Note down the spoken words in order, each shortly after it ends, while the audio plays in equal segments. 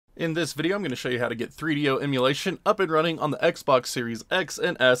In this video, I'm going to show you how to get 3DO emulation up and running on the Xbox Series X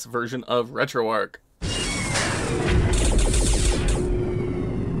and S version of Retroarch.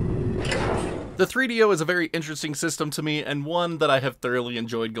 The 3DO is a very interesting system to me, and one that I have thoroughly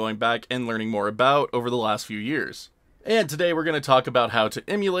enjoyed going back and learning more about over the last few years. And today we're going to talk about how to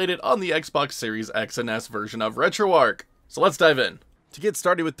emulate it on the Xbox Series X and S version of Retroarch. So let's dive in. To get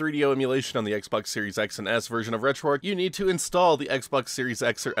started with 3DO emulation on the Xbox Series X and S version of Retroarch, you need to install the Xbox Series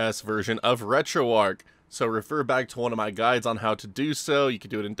X or S version of Retroarch. So refer back to one of my guides on how to do so. You can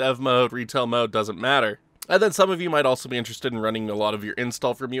do it in dev mode, retail mode, doesn't matter. And then some of you might also be interested in running a lot of your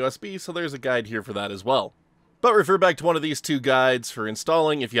install from USB, so there's a guide here for that as well. But refer back to one of these two guides for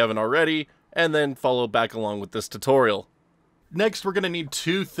installing if you haven't already, and then follow back along with this tutorial. Next, we're going to need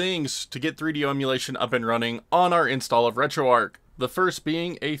two things to get 3DO emulation up and running on our install of Retroarch. The first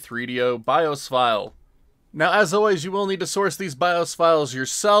being a 3DO BIOS file. Now, as always, you will need to source these BIOS files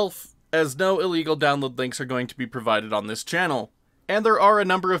yourself, as no illegal download links are going to be provided on this channel. And there are a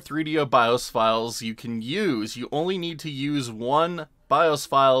number of 3DO BIOS files you can use. You only need to use one BIOS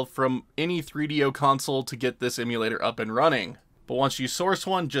file from any 3DO console to get this emulator up and running. But once you source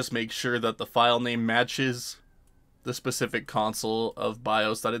one, just make sure that the file name matches the specific console of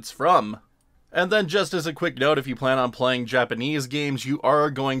BIOS that it's from. And then just as a quick note, if you plan on playing Japanese games, you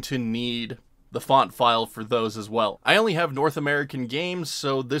are going to need the font file for those as well. I only have North American games,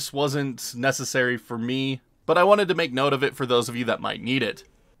 so this wasn't necessary for me, but I wanted to make note of it for those of you that might need it.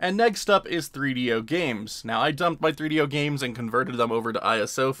 And next up is 3DO games. Now, I dumped my 3DO games and converted them over to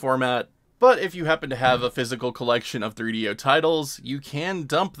ISO format, but if you happen to have a physical collection of 3DO titles, you can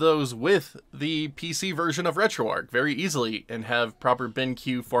dump those with the PC version of Retroarch very easily and have proper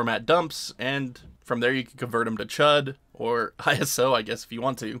BinQ format dumps, and from there you can convert them to CHUD or ISO, I guess, if you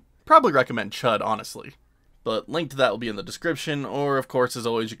want to. Probably recommend CHUD, honestly. But link to that will be in the description, or of course, as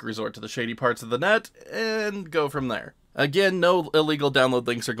always, you can resort to the shady parts of the net and go from there. Again, no illegal download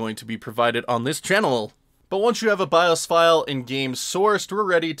links are going to be provided on this channel. But once you have a BIOS file and games sourced, we're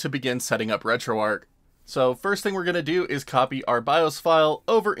ready to begin setting up Retroarch. So first thing we're going to do is copy our BIOS file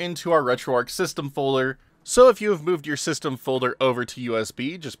over into our Retroarch system folder. So if you have moved your system folder over to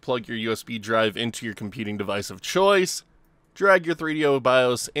USB, just plug your USB drive into your computing device of choice, drag your 3DO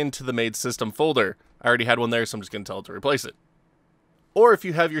BIOS into the made system folder. I already had one there, so I'm just going to tell it to replace it. Or if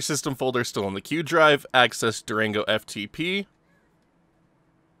you have your system folder still on the Q drive, access Durango FTP,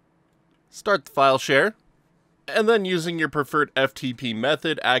 start the file share, and then using your preferred FTP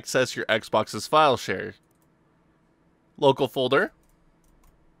method, access your Xbox's file share. Local folder,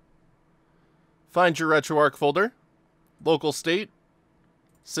 find your Retroarch folder, local state,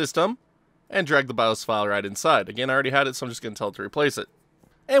 system, and drag the BIOS file right inside. Again, I already had it, so I'm just going to tell it to replace it.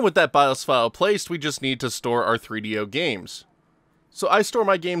 And with that BIOS file placed, we just need to store our 3DO games. So I store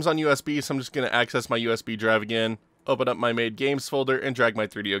my games on USB, so I'm just going to access my USB drive again, open up my made games folder, and drag my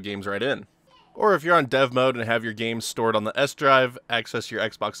 3DO games right in. Or if you're on dev mode and have your games stored on the S drive, access your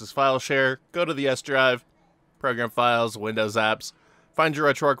Xbox's file share, go to the S drive, program files, Windows apps, find your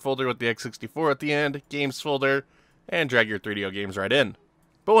Retroarch folder with the x64 at the end, games folder, and drag your 3DO games right in.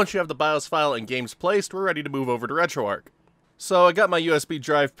 But once you have the BIOS file and games placed, we're ready to move over to Retroarch. So I got my USB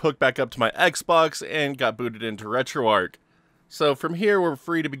drive hooked back up to my Xbox and got booted into Retroarch. So from here, we're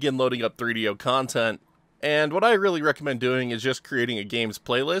free to begin loading up 3DO content. And what I really recommend doing is just creating a games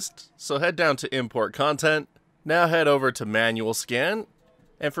playlist. So head down to import content, now head over to manual scan,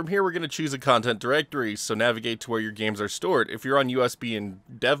 and from here we're going to choose a content directory, so navigate to where your games are stored. If you're on USB in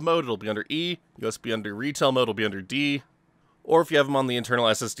dev mode, it'll be under E, USB under retail mode will be under D, or if you have them on the internal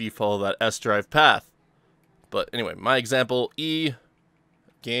SSD, follow that S drive path. But anyway, my example, E,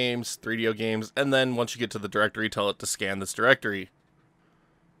 games, 3DO games, and then once you get to the directory, tell it to scan this directory.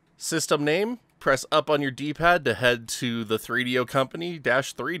 System name, press up on your D-pad to head to the 3DO company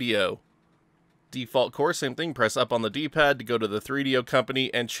 -3DO. Default core, same thing, press up on the D-pad to go to the 3DO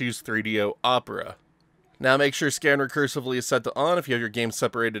company and choose 3DO Opera. Now make sure scan recursively is set to on if you have your games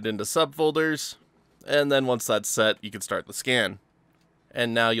separated into subfolders, and then once that's set, you can start the scan.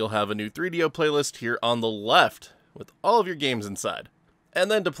 And now you'll have a new 3DO playlist here on the left with all of your games inside.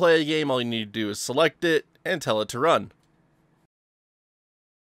 And then to play a game, all you need to do is select it and tell it to run.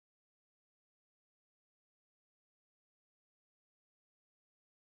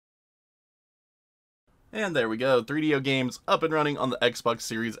 And there we go, 3DO games up and running on the Xbox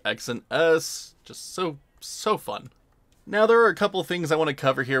Series X and S. Just so fun. Now there are a couple things I want to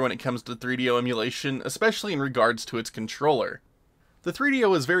cover here when it comes to 3DO emulation, especially in regards to its controller. The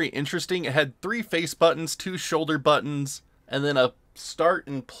 3DO is very interesting. It had 3 face buttons, 2 shoulder buttons, and then a start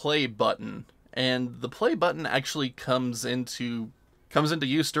and play button. And the play button actually comes into comes into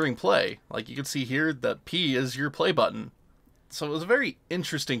use during play. Like you can see here, that P is your play button. So it was a very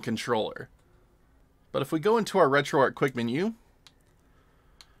interesting controller. But if we go into our Retroarch quick menu,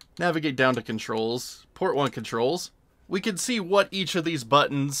 navigate down to controls, port 1 controls, we can see what each of these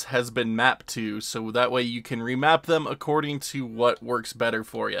buttons has been mapped to, so that way you can remap them according to what works better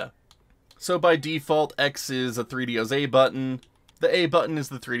for you. So by default, X is a 3DO's A button, the A button is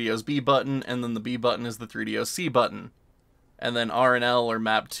the 3DO's B button, and then the B button is the 3DO's C button. And then R and L are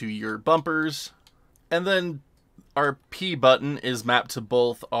mapped to your bumpers, and then our P button is mapped to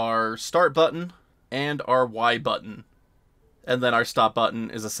both our start button and our Y button. And then our stop button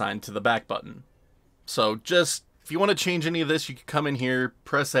is assigned to the back button. So just, if you want to change any of this, you can come in here,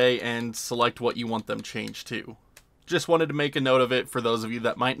 press A, and select what you want them changed to. Just wanted to make a note of it for those of you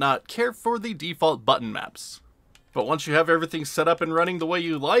that might not care for the default button maps. But once you have everything set up and running the way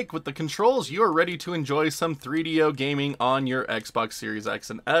you like with the controls, you are ready to enjoy some 3DO gaming on your Xbox Series X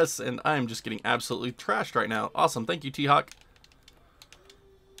and S, and I am just getting absolutely trashed right now. Awesome, thank you, T-Hawk.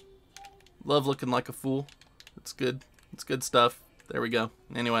 Love looking like a fool. It's good. It's good stuff. There we go.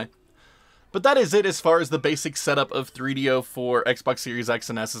 Anyway. But that is it as far as the basic setup of 3DO for Xbox Series X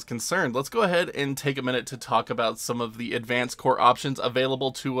and S is concerned. Let's go ahead and take a minute to talk about some of the advanced core options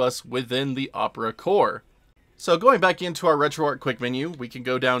available to us within the Opera core. So going back into our Retroarch quick menu, we can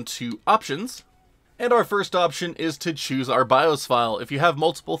go down to Options. And our first option is to choose our BIOS file. If you have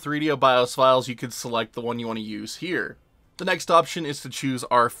multiple 3DO BIOS files, you could select the one you want to use here. The next option is to choose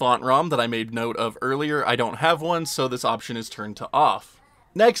our font ROM that I made note of earlier. I don't have one, so this option is turned to off.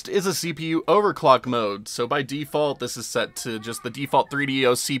 Next is a CPU overclock mode. So by default, this is set to just the default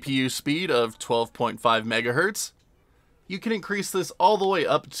 3DO CPU speed of 12.5 megahertz. You can increase this all the way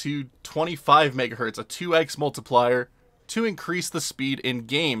up to 25 megahertz, a 2x multiplier, to increase the speed in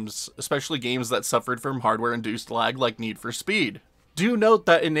games, especially games that suffered from hardware-induced lag like Need for Speed. Do note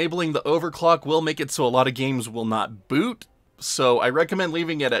that enabling the overclock will make it so a lot of games will not boot, so I recommend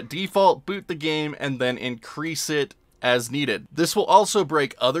leaving it at default, boot the game, and then increase it as needed. This will also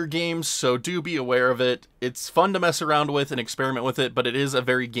break other games, so do be aware of it. It's fun to mess around with and experiment with it, but it is a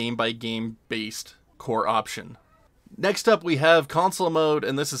very game-by-game based core option. Next up, we have console mode,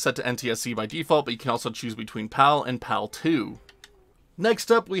 and this is set to NTSC by default, but you can also choose between PAL and PAL2.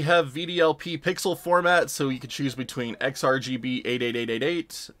 Next up, we have VDLP pixel format, so you can choose between XRGB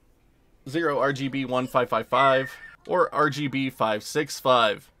 88888, 0RGB 1555, or RGB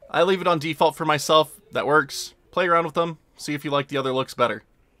 565. I leave it on default for myself. That works. Play around with them, see if you like the other looks better.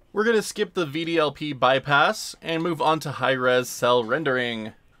 We're going to skip the VDLP bypass and move on to high-res cell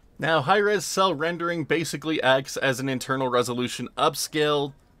rendering. Now, high-res cell rendering basically acts as an internal resolution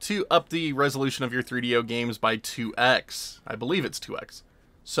upscale to up the resolution of your 3DO games by 2x. I believe it's 2x.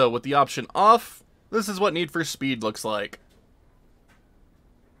 So with the option off, this is what Need for Speed looks like.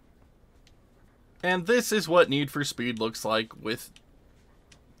 And this is what Need for Speed looks like with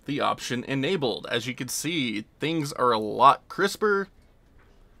the option enabled. As you can see, things are a lot crisper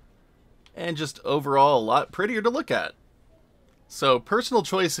and just overall a lot prettier to look at. So personal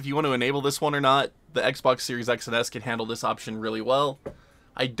choice if you want to enable this one or not. The Xbox Series X and S can handle this option really well.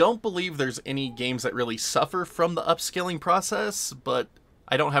 I don't believe there's any games that really suffer from the upscaling process, but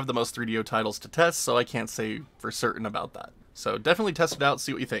I don't have the most 3DO titles to test, so I can't say for certain about that. So definitely test it out,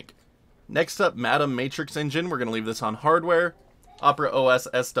 see what you think. Next up, Madam Matrix Engine. We're going to leave this on hardware. Opera OS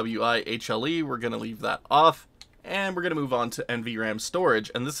SWI HLE, we're going to leave that off. And we're going to move on to NVRAM storage,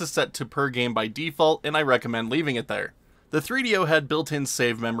 and this is set to per game by default, and I recommend leaving it there. The 3DO had built-in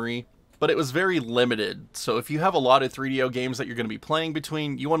save memory, but it was very limited, so if you have a lot of 3DO games that you're going to be playing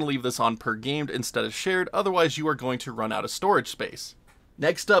between, you want to leave this on per gamed instead of shared, otherwise you are going to run out of storage space.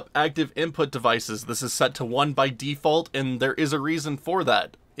 Next up, active input devices. This is set to 1 by default, and there is a reason for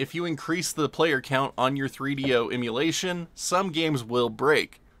that. If you increase the player count on your 3DO emulation, some games will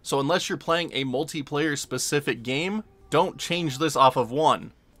break. So unless you're playing a multiplayer specific game, don't change this off of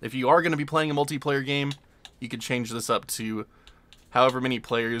 1. If you are going to be playing a multiplayer game, you can change this up to however many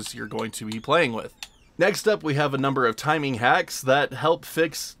players you're going to be playing with. Next up, we have a number of timing hacks that help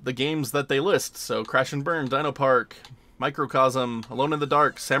fix the games that they list. So Crash and Burn, Dino Park, Microcosm, Alone in the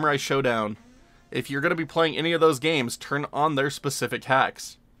Dark, Samurai Showdown. If you're going to be playing any of those games, turn on their specific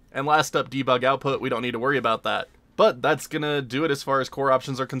hacks. And last up, debug output. We don't need to worry about that. But that's going to do it as far as core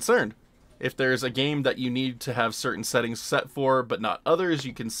options are concerned. If there's a game that you need to have certain settings set for, but not others,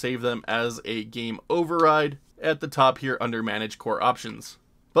 you can save them as a game override at the top here under Manage Core Options.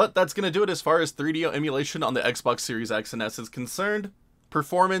 But that's going to do it as far as 3DO emulation on the Xbox Series X and S is concerned.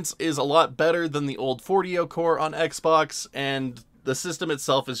 Performance is a lot better than the old 4DO core on Xbox, and the system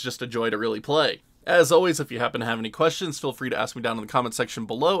itself is just a joy to really play. As always, if you happen to have any questions, feel free to ask me down in the comment section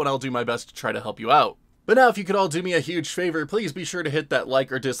below, and I'll do my best to try to help you out. But now, if you could all do me a huge favor, please be sure to hit that like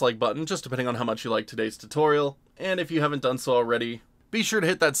or dislike button, just depending on how much you like today's tutorial. And if you haven't done so already, be sure to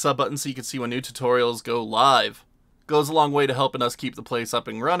hit that sub button so you can see when new tutorials go live. Goes a long way to helping us keep the place up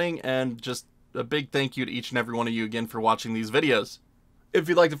and running, and just a big thank you to each and every one of you again for watching these videos. If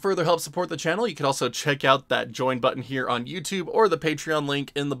you'd like to further help support the channel, you can also check out that join button here on YouTube or the Patreon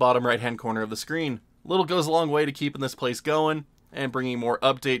link in the bottom right hand corner of the screen. Little goes a long way to keeping this place going and bringing more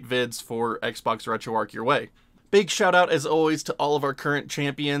update vids for Xbox Retroarch your way. Big shout out as always to all of our current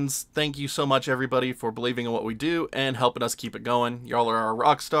champions. Thank you so much everybody for believing in what we do and helping us keep it going. Y'all are our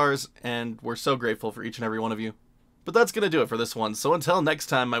rock stars and we're so grateful for each and every one of you. But that's going to do it for this one, so until next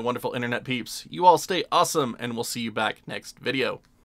time, my wonderful internet peeps, you all stay awesome, and we'll see you back next video.